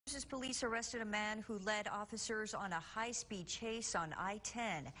Police arrested a man who led officers on a high-speed chase on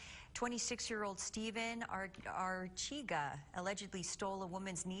I-10. 26-year-old Steven Archiga allegedly stole a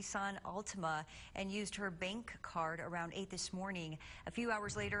woman's Nissan Altima and used her bank card around 8 this morning. A few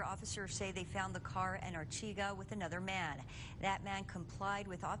hours later, officers say they found the car and Archiga with another man. That man complied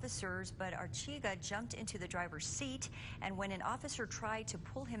with officers, but Archiga jumped into the driver's seat, and when an officer tried to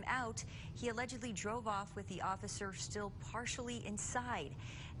pull him out, he allegedly drove off with the officer still partially inside.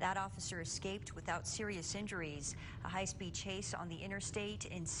 That officer escaped without serious injuries. A high-speed chase on the interstate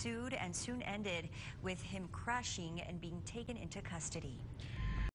ensued and soon ended with him crashing and being taken into custody.